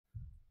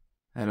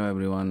Hello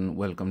everyone,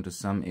 welcome to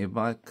some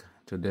Ebike.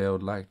 Today I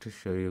would like to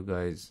show you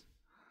guys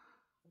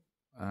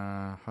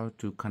how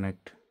to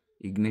connect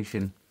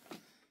ignition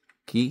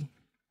key,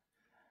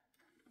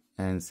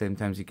 and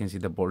sometimes you can see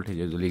the voltage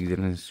as well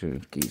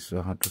ignition key.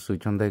 So how to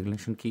switch on the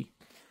ignition key,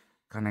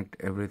 connect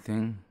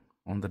everything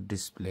on the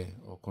display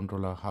or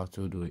controller, how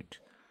to do it.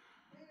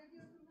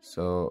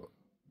 So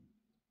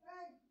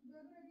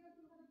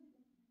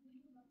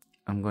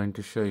I'm going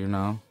to show you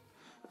now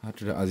how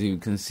to do. As you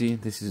can see,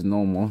 this is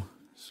normal,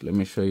 so let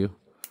me show you.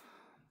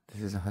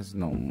 This has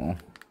normal,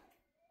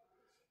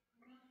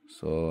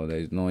 so there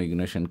is no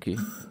ignition key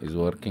is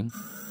working.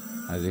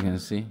 As you can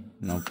see,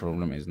 no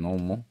problem, is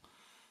normal.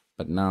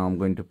 But now I'm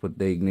going to put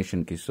the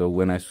ignition key, so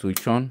when I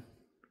switch on,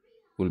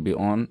 it will be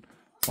on.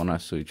 When I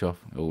switch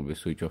off, it will be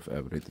switch off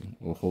everything,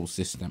 the whole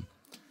system.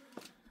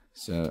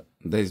 So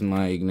there's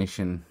my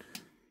ignition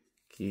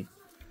key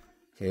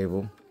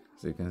cable.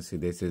 So you can see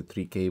there's a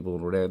 3 cable: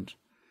 red,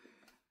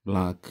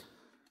 black,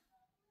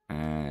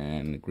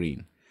 and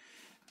green.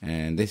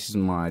 And this is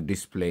my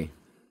display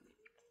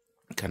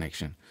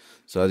connection.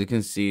 So as you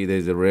can see,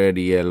 there's a red,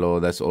 yellow,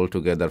 that's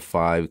altogether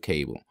 5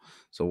 cable.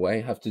 So what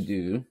I have to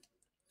do,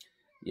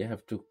 you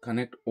have to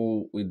connect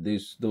all with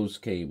those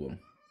cable.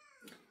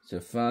 So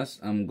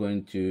first I'm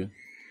going to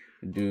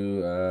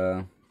do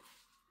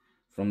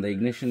from the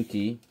ignition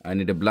key, I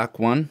need a black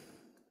one.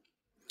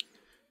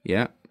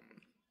 Yeah,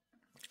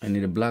 I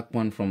need a black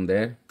one from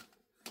there.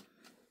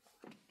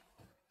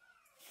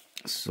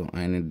 So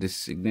I need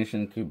this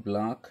ignition key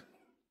black.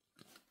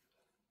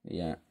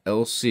 Yeah,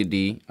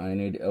 LCD, I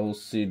need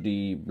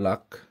LCD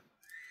black.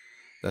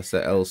 That's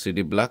the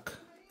LCD black.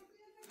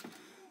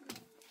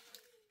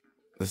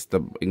 That's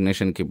the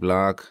ignition key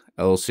black,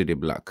 LCD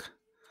black.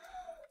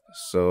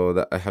 So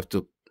that I have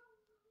to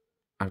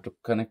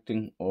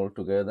connecting all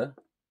together.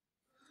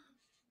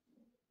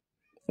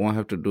 What I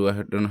have to do,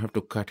 I don't have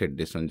to cut it,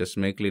 this one, just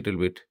make little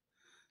bit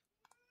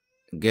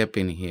gap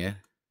in here.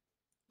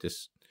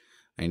 Just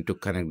I need to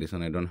connect this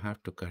one, I don't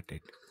have to cut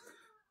it.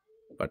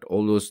 But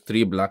all those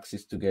 3 blocks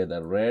is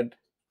together: red,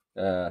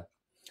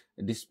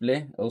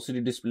 display,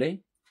 LCD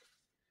display,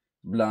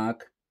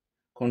 black,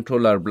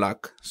 controller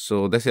black.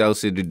 So that's the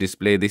LCD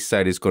display, this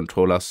side is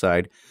controller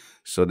side.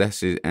 So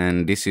that's it,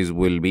 and this is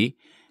will be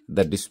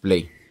the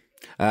display.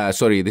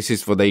 Sorry, this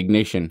is for the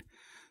ignition.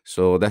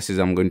 So that is,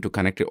 I'm going to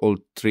connect it all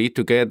 3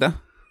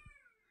 together.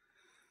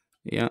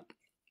 Yeah,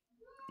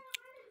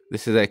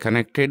 this is I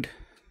connected.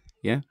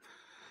 Yeah,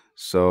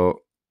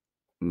 so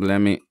let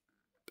me,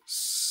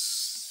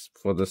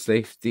 for the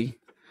safety,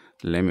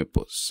 let me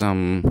put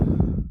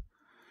some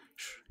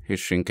heat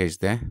shrinkage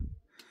there.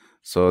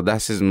 So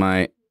that is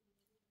my,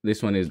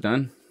 this one is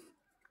done.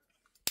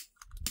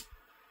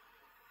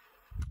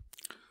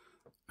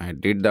 I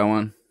did that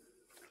one.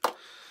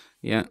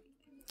 Yeah,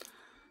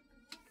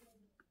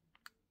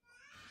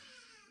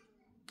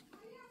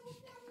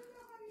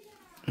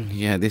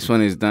 yeah, this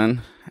one is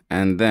done.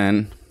 And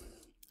then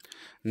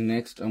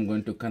next I'm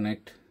going to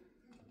connect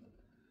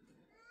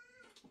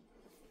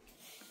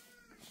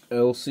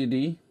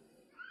LCD,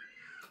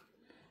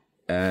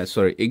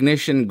 sorry,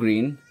 ignition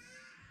green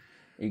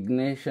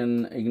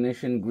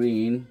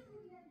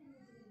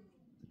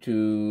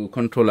to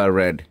controller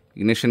red.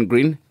 Ignition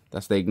green,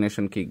 that's the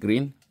ignition key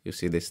green. You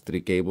see this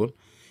 3 cable,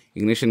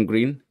 ignition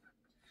green.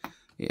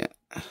 Yeah,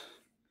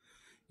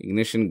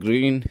 ignition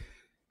green.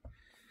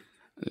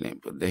 Let me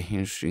put the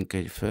hinge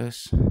shrinkage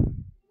first.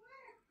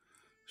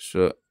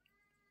 So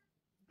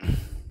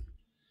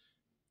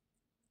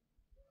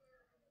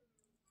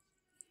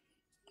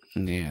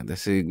yeah,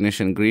 that's the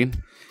ignition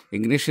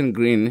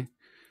green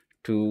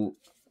to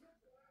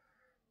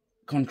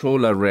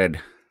controller red.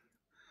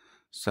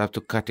 So I have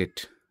to cut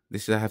it.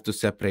 This is, I have to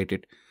separate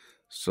it.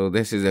 So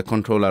this is a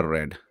controller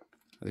red.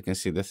 As you can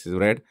see, this is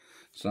red.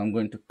 So I'm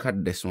going to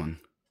cut this one.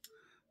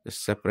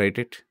 Just separate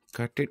it,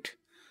 cut it,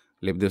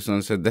 leave this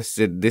one. So that's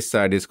it. This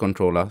side is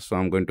controller. So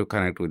I'm going to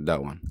connect with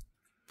that one.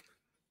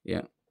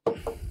 Yeah.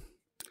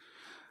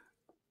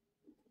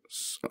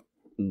 So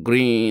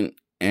green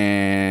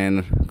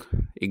and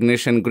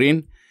ignition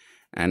green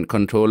and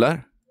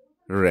controller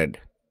red.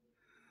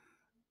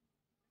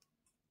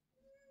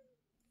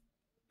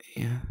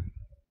 Yeah.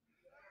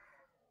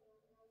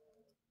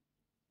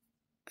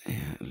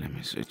 Yeah, let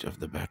me switch off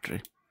the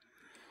battery.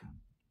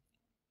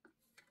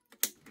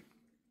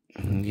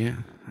 Yeah,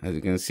 as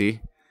you can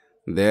see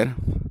there,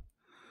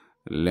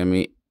 let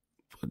me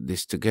put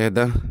this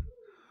together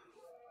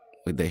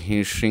with the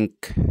heat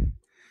shrink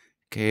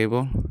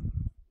cable.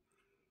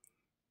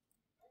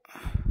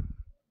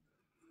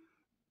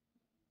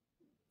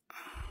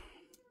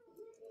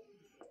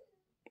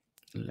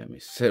 Let me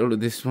solder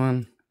this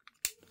one.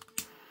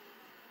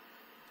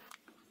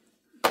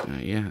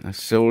 Yeah, I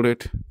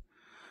soldered it.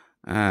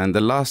 And the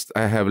last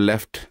I have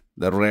left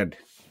the red,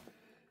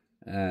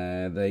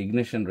 the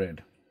ignition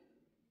red.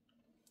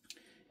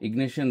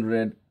 Ignition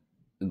red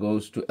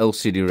goes to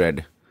LCD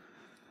red.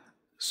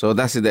 So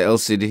that's the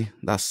LCD,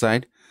 that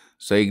side.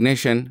 So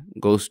ignition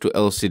goes to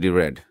LCD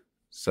red.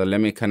 So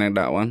let me connect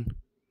that one.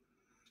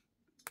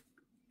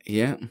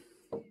 Yeah,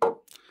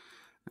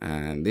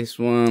 and this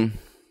one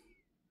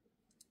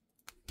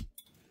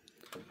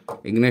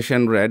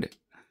ignition red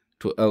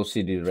to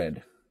LCD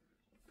red.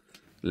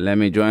 Let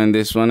me join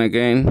this one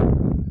again.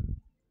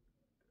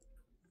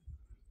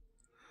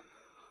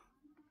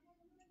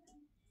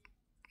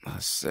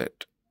 That's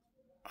it.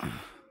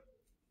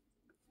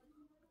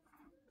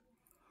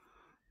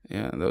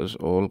 Yeah, those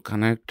all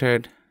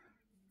connected.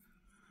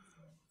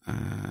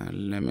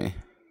 Let me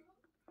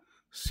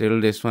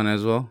seal this one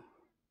as well.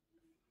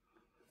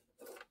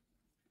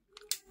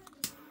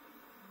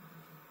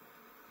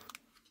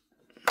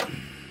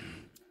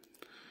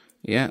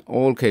 Yeah,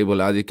 all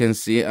cable, as you can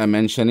see, I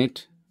mentioned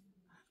it.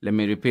 Let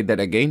me repeat that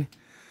again.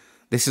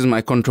 This is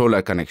my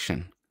controller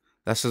connection.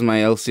 This is my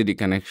LCD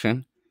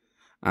connection.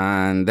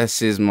 And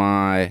this is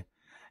my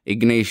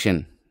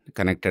ignition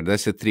connector.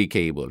 That's a 3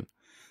 cable.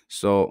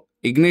 So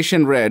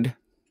ignition red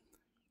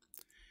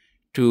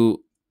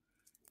to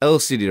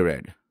LCD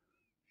red.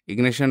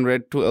 Ignition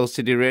red to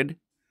LCD red.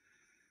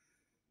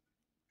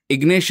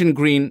 Ignition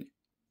green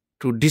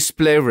to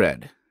display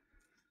red.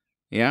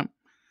 Yeah.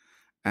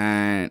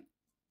 And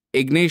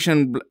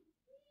ignition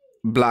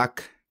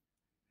black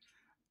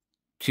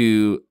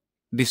to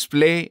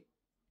display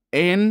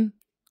and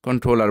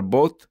controller,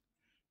 both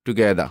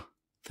together.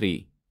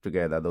 3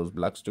 together, those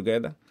blocks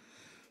together.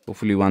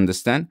 Hopefully you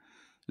understand.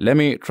 Let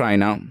me try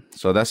now.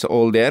 So that's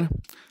all there.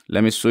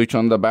 Let me switch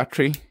on the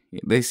battery.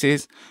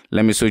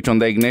 Let me switch on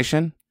the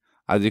ignition.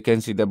 As you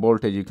can see, the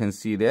voltage you can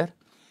see there.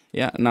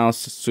 Yeah, now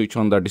switch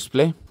on the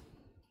display.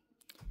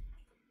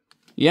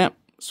 Yeah,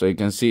 so you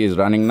can see it's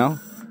running now,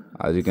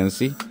 as you can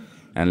see.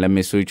 And let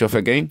me switch off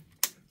again.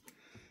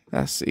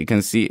 Yes, you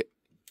can see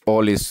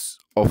all is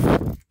off,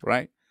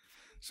 right?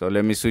 So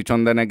let me switch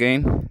on then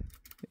again.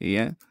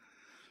 Yeah,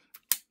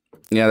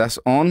 that's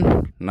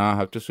on. Now I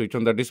have to switch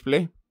on the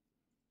display.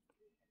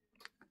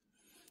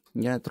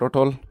 Yeah,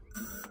 throttle,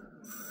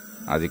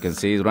 as you can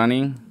see, is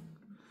running.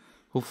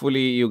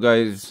 Hopefully you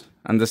guys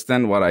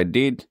understand what I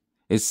did.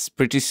 It's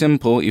pretty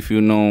simple if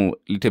you know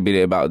a little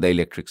bit about the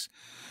electrics.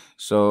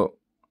 So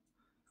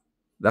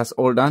that's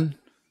all done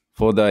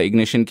for the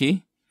ignition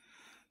key.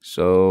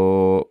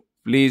 So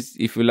please,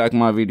 if you like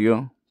my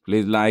video,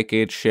 please like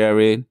it, share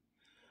it,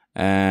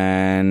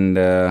 and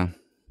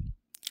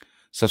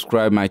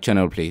subscribe my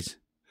channel, please.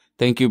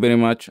 Thank you very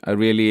much. I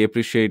really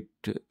appreciate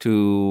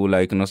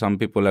to some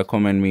people are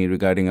comment me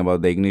regarding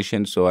about the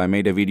ignition. So I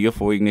made a video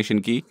for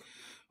ignition key.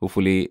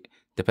 Hopefully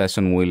the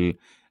person will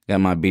get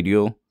my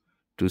video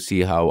to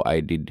see how I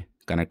did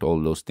connect all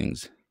those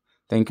things.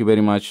 Thank you very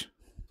much.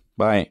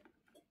 Bye.